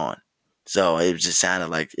to get on. So it just sounded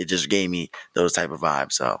like it just gave me those type of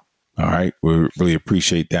vibes. So all right, we really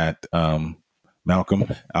appreciate that, Malcolm.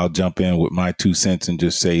 I'll jump in with my 2 cents and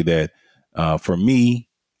just say that for me,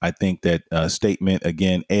 I think that Statement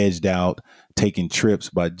again edged out Taking Trips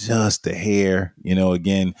by just a hair.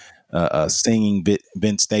 Again, singing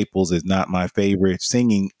Vince Staples is not my favorite.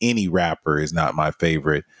 Singing any rapper is not my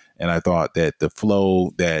favorite. And I thought that the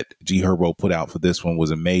flow that G Herbo put out for this one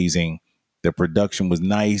was amazing. The production was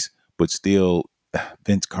nice, but still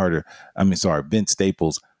Vince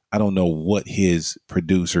Staples. I don't know what his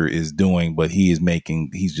producer is doing, but he's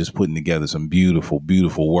just putting together some beautiful,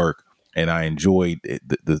 beautiful work. And I enjoyed it.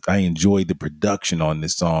 I enjoyed the production on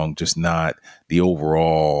this song, just not the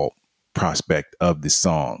overall prospect of this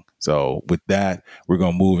song. So with that, we're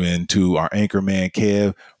going to move into our anchorman,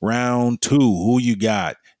 Kev. Round 2, who you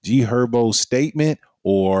got? G Herbo's Statement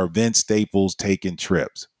or Vince Staples Taking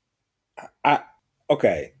Trips?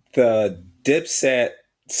 Okay. The Dipset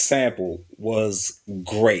sample was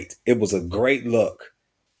great. It was a great look,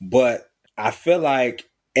 but I feel like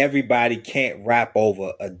everybody can't rap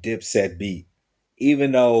over a Dipset beat,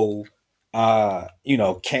 even though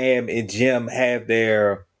Cam and Jim have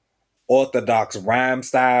their orthodox rhyme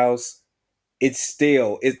styles.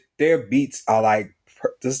 Their beats are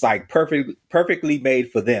perfectly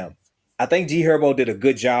made for them. I think G Herbo did a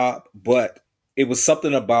good job, but it was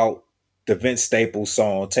something about the Vince Staples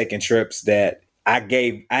song Taking Trips that I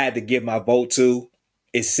had to give my vote to.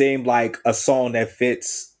 It seemed like a song that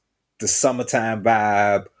fits the summertime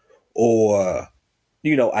vibe or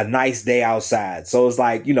a nice day outside. So it's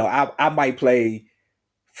like, I might play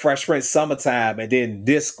Fresh Prince Summertime and then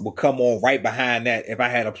this will come on right behind that if I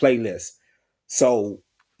had a playlist. So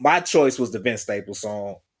my choice was the Vince Staples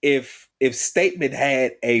song. If Statement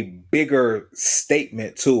had a bigger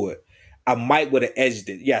statement to it, I might would have edged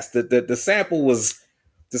it. Yes, the sample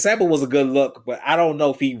was a good look, but I don't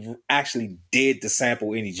know if he actually did the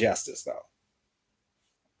sample any justice though.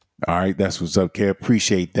 All right, that's what's up, Kev.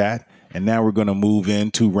 Appreciate that. And now we're going to move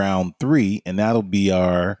into round 3, and that'll be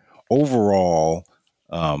our overall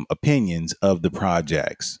opinions of the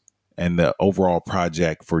projects. And the overall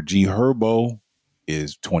project for G Herbo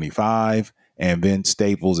is 25, and Vince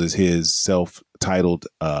Staples is his self-titled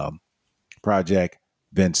project,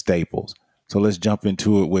 Vince Staples. So let's jump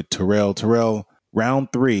into it with Terrell. Terrell,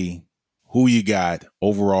 round 3, who you got?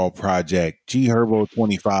 Overall project, G Herbo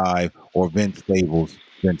 25 or Vince Staples?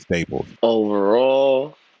 Vince Staples.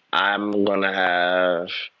 Overall, I'm gonna have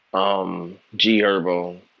G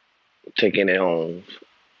Herbo taking it home,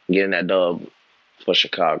 getting that dub for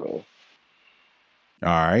Chicago. All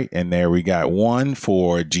right, and there we got 1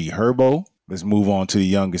 for G Herbo. Let's move on to the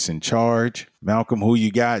youngest in charge. Malcolm, who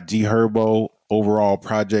you got? G Herbo overall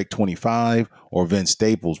project 25 or Vince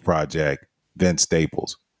Staples project? Vince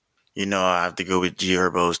Staples. I have to go with G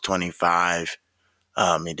Herbo's 25.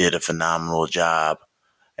 He did a phenomenal job,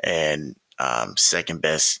 and second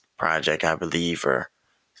best project I believe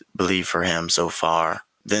for him so far.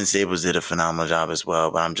 Vince Staples did a phenomenal job as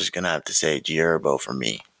well, but I'm just gonna have to say G Herbo for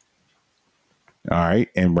me. All right,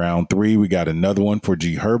 in round 3, we got another one for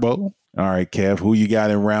G Herbo. All right, Kev, who you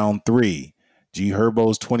got in round 3? G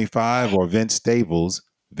Herbo's 25 or Vince Staples?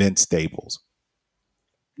 Vince Staples.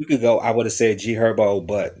 You could go, I would have said G Herbo,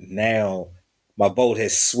 but now my vote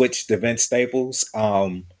has switched to Vince Staples.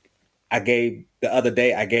 I gave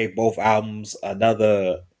both albums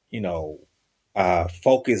another,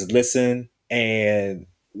 focused listen, and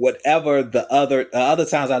whatever the other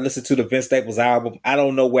times I listened to the Vince Staples album, I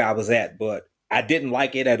don't know where I was at, but I didn't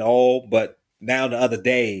like it at all. But now the other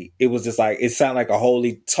day, it was just like, it sounded like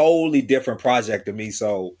a totally different project to me.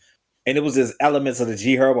 So, and it was just elements of the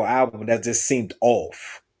G Herbo album that just seemed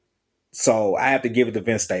off. So I have to give it to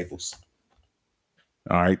Vince Staples.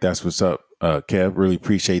 All right, that's what's up. Kev. Really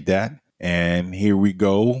appreciate that. And here we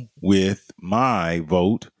go with my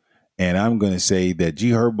vote. And I'm going to say that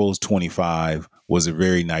G Herbo's 25 was a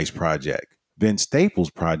very nice project. Vince Staples'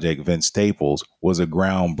 project, Vince Staples, was a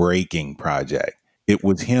groundbreaking project. It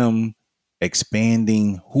was him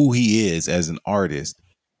expanding who he is as an artist,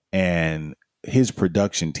 and his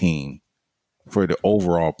production team for the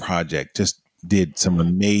overall project just did some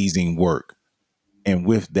amazing work. And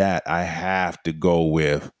with that, I have to go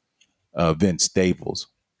with Vince Staples,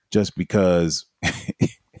 just because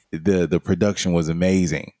the production was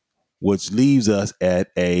amazing, which leaves us at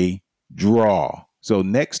a draw. So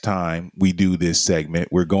next time we do this segment,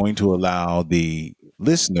 we're going to allow the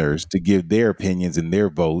listeners to give their opinions and their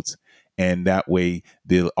votes, and that way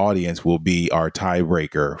the audience will be our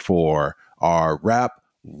tiebreaker for our rap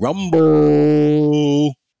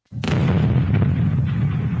rumble.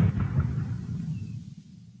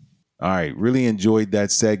 All right, really enjoyed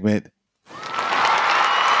that segment.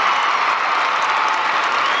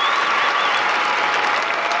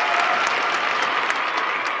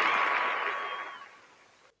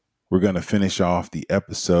 We're going to finish off the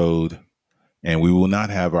episode, and we will not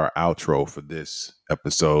have our outro for this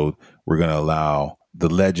episode. We're going to allow the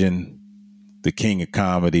legend, the king of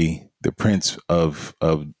comedy, the prince of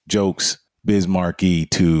jokes, Biz Markie,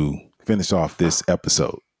 to finish off this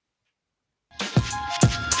episode.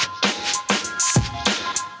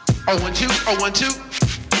 I want to.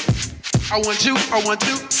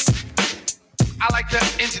 I like to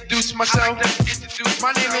introduce myself.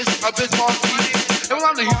 My name is Biz Markie. And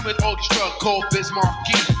I'm the human orchestra called Biz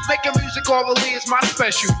Markie. Making music orally is my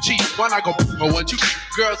specialty. When I go, I want to.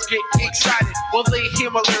 Girls get excited when they hear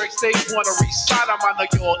my lyrics. They want to recite them. I know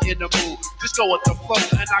you're in the mood. Just go with the flow,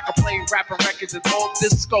 and I can play rapping records and all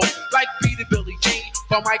disco. Like Beat It, Billie Jean,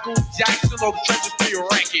 by Michael Jackson, or the trenches for your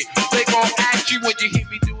record. They gon' ask you when you hear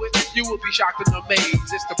me do it. You will be shocked and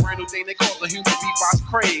amazed. It's the brand new thing they call the human beatbox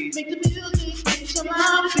craze. Make the music make some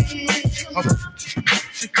happy.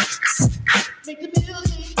 Make the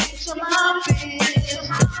music make some happy.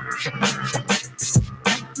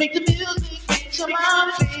 Make the music make some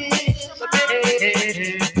happy.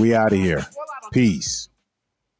 We out of here. Peace.